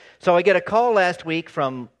So I get a call last week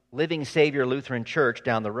from Living Savior Lutheran Church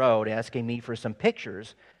down the road asking me for some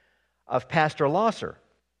pictures of Pastor Losser.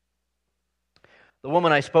 The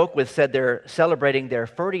woman I spoke with said they're celebrating their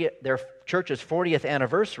church's 40th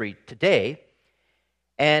anniversary today.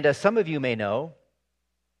 And as some of you may know,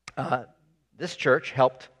 this church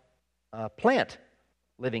helped plant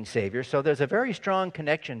Living Savior. So there's a very strong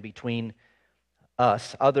connection between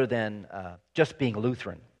us other than just being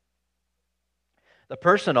Lutheran. The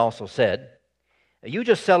person also said, "You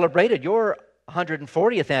just celebrated your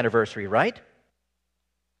 140th anniversary, right?"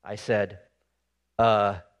 I said,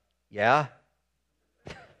 yeah.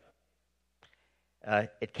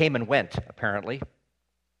 It came and went, apparently.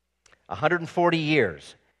 140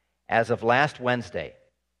 years as of last Wednesday.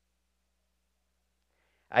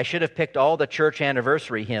 I should have picked all the church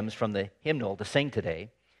anniversary hymns from the hymnal to sing today,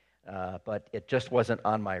 but it just wasn't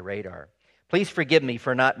on my radar. Please forgive me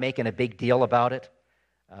for not making a big deal about it.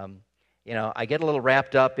 I get a little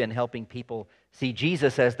wrapped up in helping people see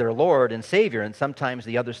Jesus as their Lord and Savior, and sometimes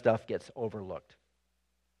the other stuff gets overlooked.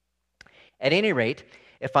 At any rate,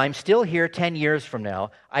 if I'm still here 10 years from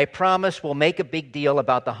now, I promise we'll make a big deal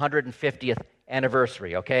about the 150th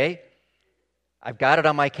anniversary, okay? I've got it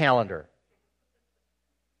on my calendar.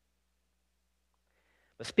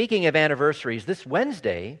 But speaking of anniversaries, this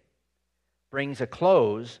Wednesday brings a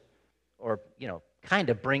close, or, kind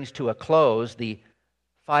of brings to a close the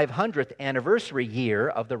 500th anniversary year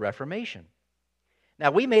of the Reformation.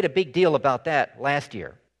 Now, we made a big deal about that last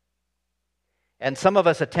year. And some of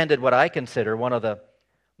us attended what I consider one of the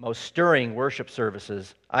most stirring worship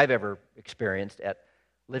services I've ever experienced at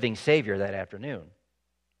Living Savior that afternoon.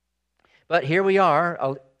 But here we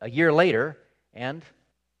are a year later, and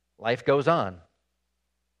life goes on.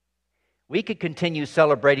 We could continue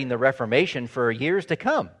celebrating the Reformation for years to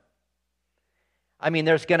come.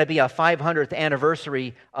 There's going to be a 500th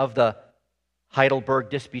anniversary of the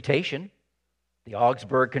Heidelberg Disputation, the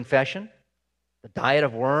Augsburg Confession, the Diet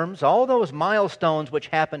of Worms, all those milestones which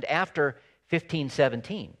happened after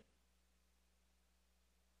 1517.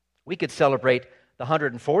 We could celebrate the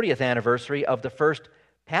 140th anniversary of the first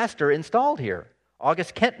pastor installed here,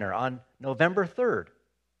 August Kentner, on November 3rd.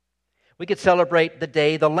 We could celebrate the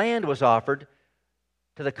day the land was offered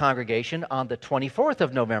to the congregation on the 24th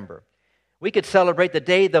of November. We could celebrate the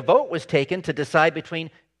day the vote was taken to decide between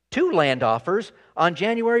two land offers on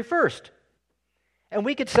January 1st. And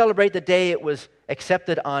we could celebrate the day it was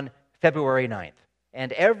accepted on February 9th,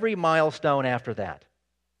 and every milestone after that.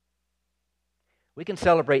 We can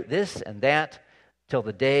celebrate this and that till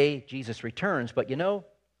the day Jesus returns, but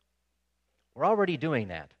we're already doing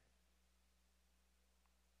that.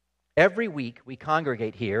 Every week we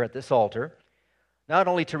congregate here at this altar, not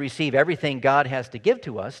only to receive everything God has to give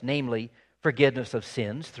to us, namely forgiveness of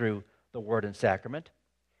sins through the Word and Sacrament,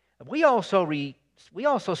 we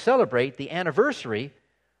also celebrate the anniversary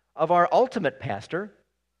of our ultimate pastor,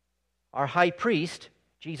 our high priest,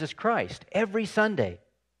 Jesus Christ, every Sunday.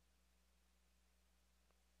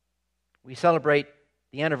 We celebrate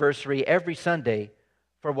the anniversary every Sunday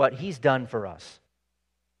for what he's done for us.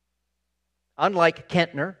 Unlike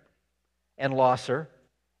Kentner and Losser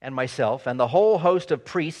and myself and the whole host of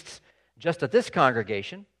priests just at this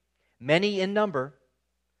congregation, many in number,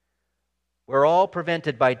 we're all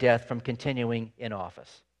prevented by death from continuing in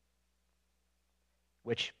office,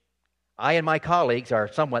 which I and my colleagues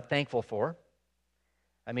are somewhat thankful for.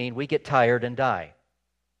 We get tired and die.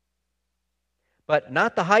 But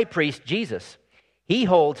not the high priest, Jesus. He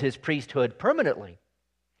holds his priesthood permanently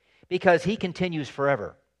because he continues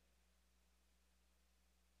forever.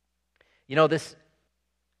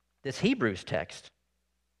 This Hebrews text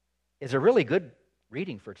is a really good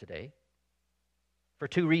reading for today for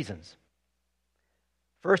two reasons.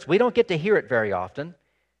 First, we don't get to hear it very often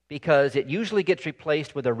because it usually gets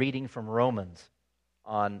replaced with a reading from Romans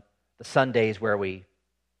on the Sundays where we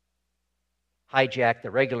hijack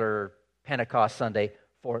the regular Pentecost Sunday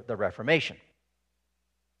for the Reformation.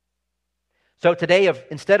 So today,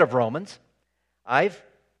 instead of Romans, I've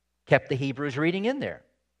kept the Hebrews reading in there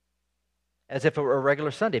as if it were a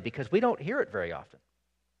regular Sunday because we don't hear it very often.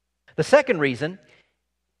 The second reason,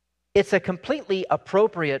 it's a completely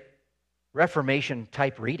appropriate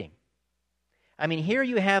Reformation-type reading. Here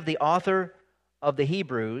you have the author of the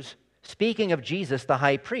Hebrews speaking of Jesus, the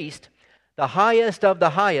high priest, the highest of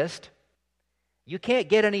the highest. You can't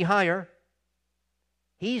get any higher.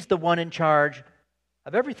 He's the one in charge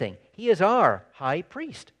of everything. He is our high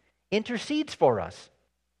priest, intercedes for us.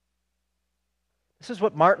 This is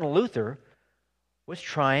what Martin Luther was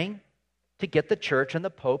trying to get the church and the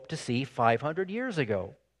Pope to see 500 years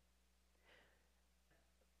ago.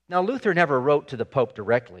 Now, Luther never wrote to the Pope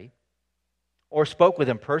directly or spoke with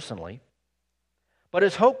him personally, but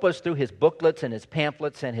his hope was through his booklets and his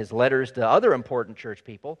pamphlets and his letters to other important church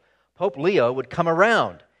people, Pope Leo would come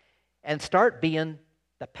around and start being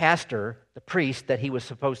the pastor, the priest that he was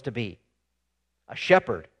supposed to be, a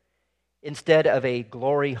shepherd, instead of a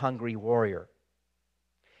glory-hungry warrior.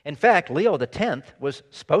 In fact, Leo X was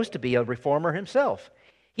supposed to be a reformer himself.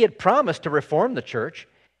 He had promised to reform the church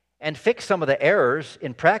and fix some of the errors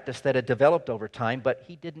in practice that had developed over time, but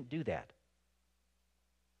he didn't do that.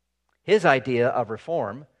 His idea of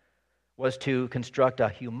reform was to construct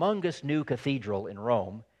a humongous new cathedral in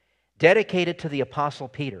Rome dedicated to the Apostle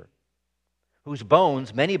Peter, whose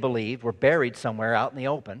bones, many believed, were buried somewhere out in the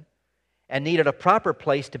open and needed a proper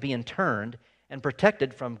place to be interned and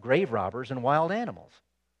protected from grave robbers and wild animals.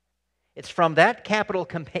 It's from that capital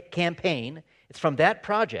campaign, it's from that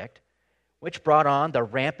project, which brought on the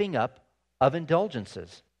ramping up of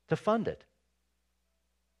indulgences to fund it.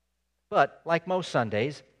 But, like most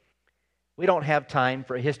Sundays, we don't have time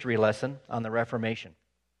for a history lesson on the Reformation.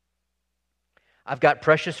 I've got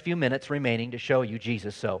precious few minutes remaining to show you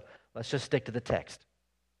Jesus, so let's just stick to the text.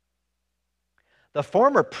 The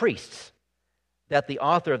former priests that the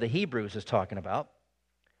author of the Hebrews is talking about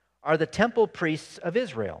are the temple priests of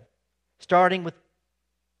Israel, starting with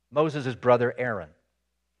Moses' brother Aaron,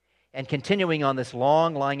 and continuing on this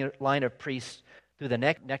long line of priests through the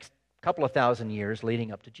next couple of thousand years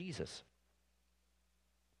leading up to Jesus.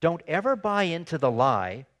 Don't ever buy into the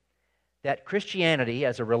lie that Christianity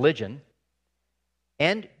as a religion,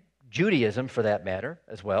 and Judaism for that matter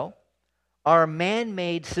as well, are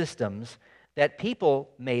man-made systems that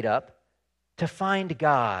people made up to find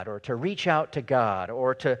God or to reach out to God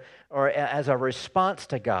or as a response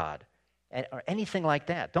to God or anything like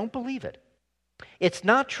that. Don't believe it. It's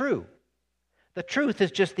not true. The truth is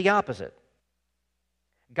just the opposite.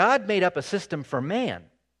 God made up a system for man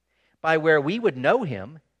by where we would know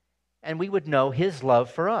him and we would know his love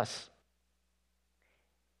for us,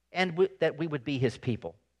 and that we would be his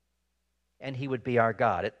people and he would be our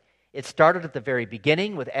God. It started at the very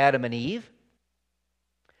beginning with Adam and Eve,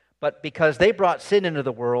 but because they brought sin into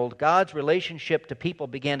the world, God's relationship to people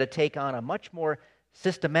began to take on a much more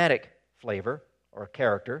systematic flavor or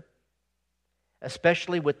character,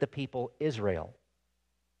 especially with the people Israel.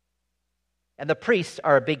 And the priests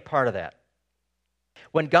are a big part of that.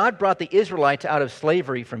 When God brought the Israelites out of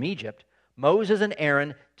slavery from Egypt, Moses and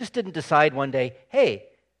Aaron just didn't decide one day, hey,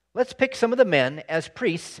 let's pick some of the men as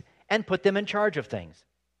priests and put them in charge of things.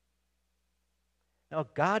 No,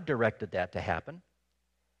 God directed that to happen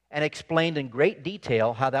and explained in great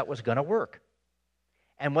detail how that was going to work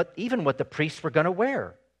and what the priests were going to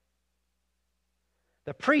wear.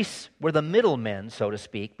 The priests were the middlemen, so to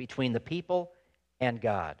speak, between the people and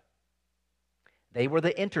God. They were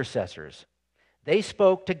the intercessors. They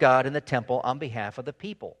spoke to God in the temple on behalf of the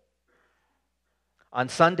people. On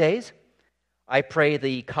Sundays, I pray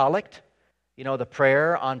the collect, the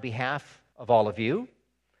prayer on behalf of all of you.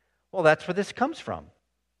 Well, that's where this comes from.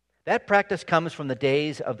 That practice comes from the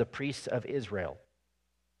days of the priests of Israel.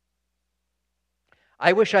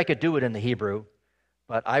 I wish I could do it in the Hebrew,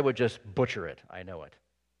 but I would just butcher it. I know it.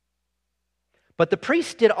 But the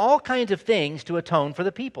priests did all kinds of things to atone for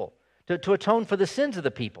the people, to atone for the sins of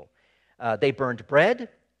the people. They burned bread.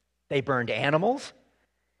 They burned animals.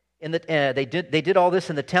 They did all this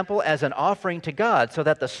in the temple as an offering to God so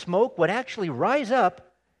that the smoke would actually rise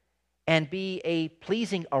up and be a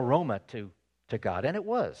pleasing aroma to God, and it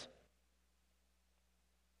was.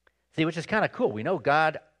 See, which is kind of cool. We know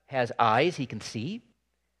God has eyes, he can see.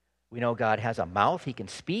 We know God has a mouth, he can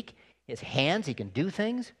speak. His hands, he can do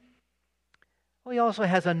things. Well, he also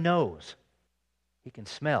has a nose. He can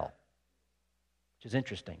smell, which is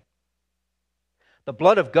interesting. The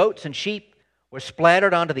blood of goats and sheep was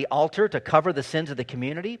splattered onto the altar to cover the sins of the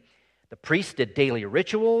community. The priests did daily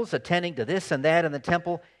rituals, attending to this and that in the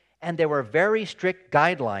temple, and there were very strict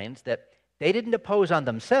guidelines that they didn't impose on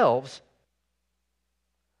themselves,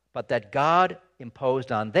 but that God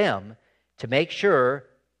imposed on them to make sure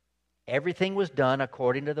everything was done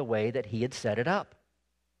according to the way that he had set it up.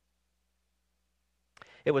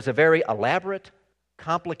 It was a very elaborate,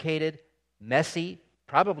 complicated, messy,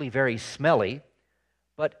 probably very smelly,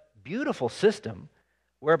 but beautiful system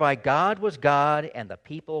whereby God was God and the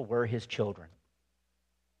people were his children.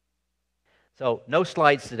 So, no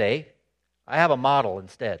slides today. I have a model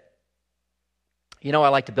instead. I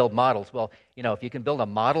like to build models. Well, if you can build a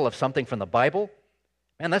model of something from the Bible,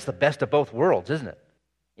 man, that's the best of both worlds, isn't it?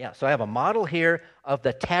 Yeah, so I have a model here of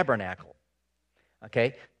the tabernacle.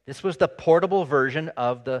 Okay, this was the portable version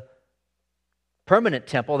of the permanent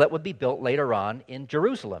temple that would be built later on in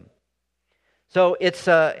Jerusalem. So it's,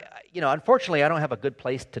 unfortunately, I don't have a good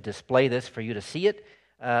place to display this for you to see it.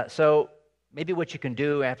 So maybe what you can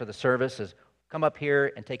do after the service is come up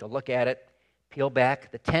here and take a look at it, peel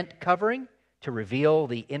back the tent covering to reveal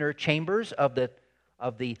the inner chambers of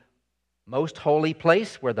the most holy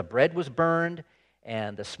place where the bread was burned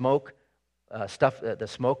and the smoke the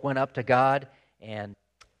smoke went up to God, and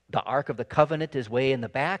the Ark of the Covenant is way in the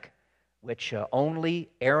back, which only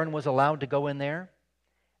Aaron was allowed to go in there.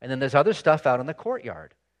 And then there's other stuff out in the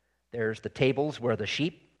courtyard. There's the tables where the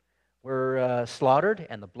sheep were slaughtered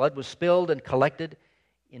and the blood was spilled and collected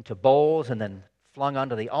into bowls and then flung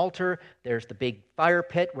onto the altar. There's the big fire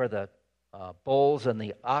pit where the bulls and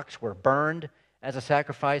the ox were burned as a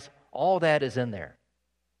sacrifice. All that is in there.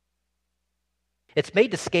 It's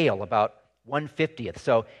made to scale about 1/50th.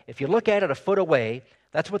 So if you look at it a foot away,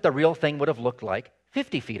 that's what the real thing would have looked like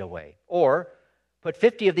 50 feet away. Or put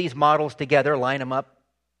 50 of these models together, line them up,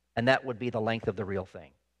 and that would be the length of the real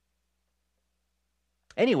thing.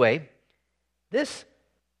 Anyway, the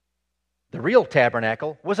real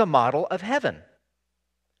tabernacle was a model of heaven,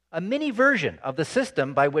 a mini version of the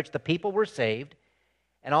system by which the people were saved,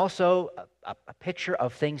 and also a picture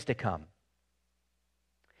of things to come.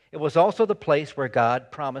 It was also the place where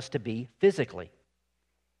God promised to be physically.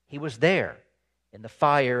 He was there in the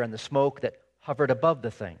fire and the smoke that hovered above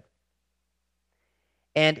the thing.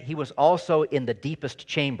 And he was also in the deepest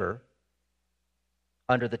chamber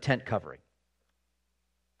under the tent covering.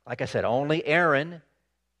 Like I said, only Aaron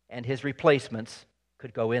and his replacements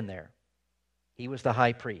could go in there. He was the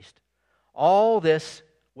high priest. All this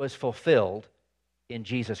was fulfilled in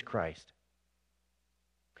Jesus Christ.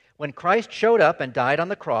 When Christ showed up and died on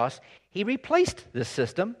the cross, he replaced this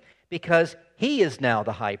system because he is now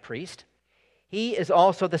the high priest. He is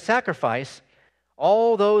also the sacrifice.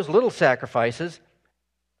 All those little sacrifices,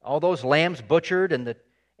 all those lambs butchered and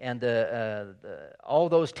all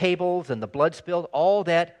those tables and the blood spilled, all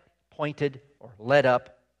that pointed or led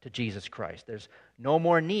up to Jesus Christ. There's no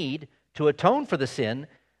more need to atone for the sin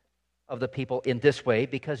of the people in this way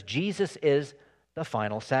because Jesus is the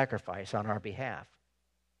final sacrifice on our behalf.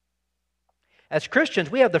 As Christians,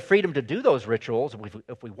 we have the freedom to do those rituals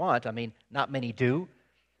if we want. I mean, not many do.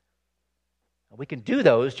 We can do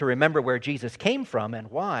those to remember where Jesus came from and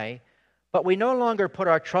why, but we no longer put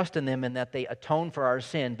our trust in them in that they atone for our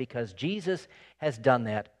sin because Jesus has done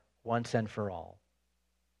that once and for all.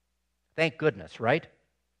 Thank goodness, right?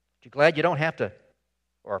 Aren't you glad you don't have to,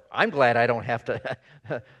 or I'm glad I don't have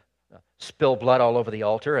to spill blood all over the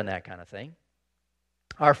altar and that kind of thing.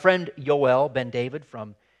 Our friend Yoel Ben David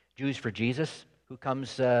from Jews for Jesus, who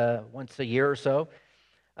comes once a year or so.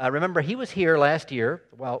 Remember, he was here last year,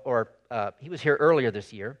 he was here earlier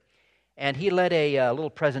this year, and he led a little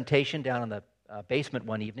presentation down in the basement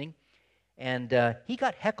one evening, and he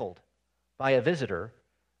got heckled by a visitor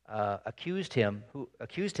who accused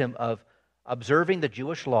him of observing the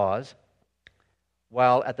Jewish laws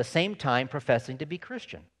while at the same time professing to be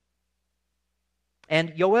Christian.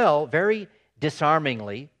 And Yoel very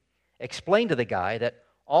disarmingly explained to the guy that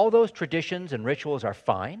all those traditions and rituals are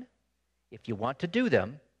fine if you want to do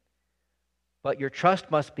them, but your trust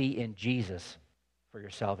must be in Jesus for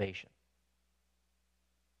your salvation.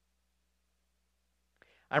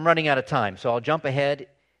 I'm running out of time, so I'll jump ahead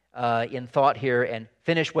in thought here and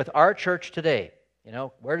finish with our church today. You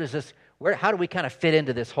know, how do we kind of fit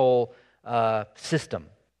into this whole system?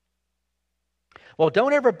 Well,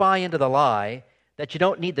 don't ever buy into the lie that you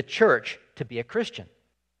don't need the church to be a Christian.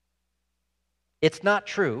 It's not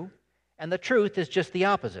true, and the truth is just the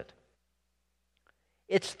opposite.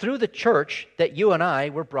 It's through the church that you and I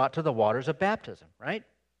were brought to the waters of baptism, right?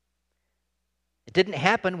 It didn't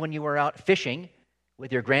happen when you were out fishing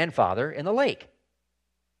with your grandfather in the lake.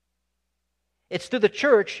 It's through the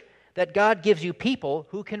church that God gives you people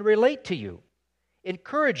who can relate to you,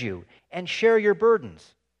 encourage you, and share your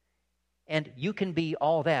burdens. And you can be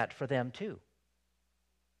all that for them too.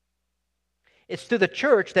 It's through the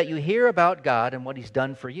church that you hear about God and what He's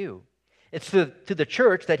done for you. It's through the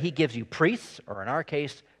church that He gives you priests, or in our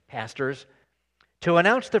case, pastors, to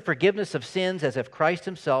announce the forgiveness of sins as if Christ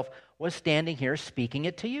Himself was standing here speaking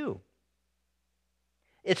it to you.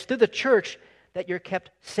 It's through the church that you're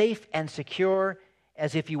kept safe and secure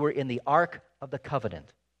as if you were in the Ark of the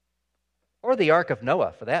Covenant, or the Ark of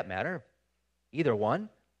Noah, for that matter, either one.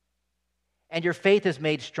 And your faith is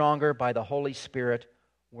made stronger by the Holy Spirit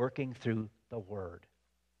working through the Word.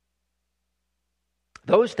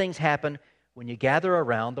 Those things happen when you gather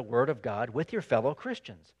around the Word of God with your fellow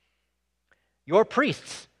Christians. Your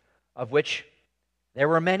priests, of which there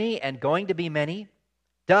were many and going to be many,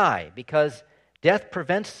 die because Death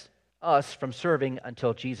prevents us from serving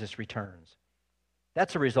until Jesus returns.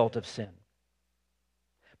 That's a result of sin.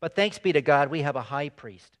 But thanks be to God, we have a high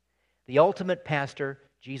priest, the ultimate pastor,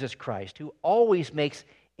 Jesus Christ, who always makes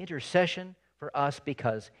intercession for us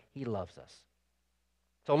because he loves us.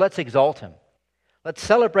 So let's exalt him. Let's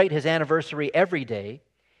celebrate his anniversary every day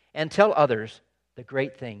and tell others the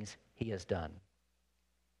great things he has done.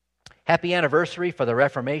 Happy anniversary for the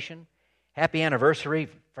Reformation. Happy anniversary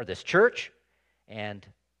for this church. And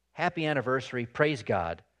happy anniversary, praise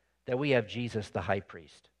God, that we have Jesus the high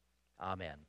priest. Amen.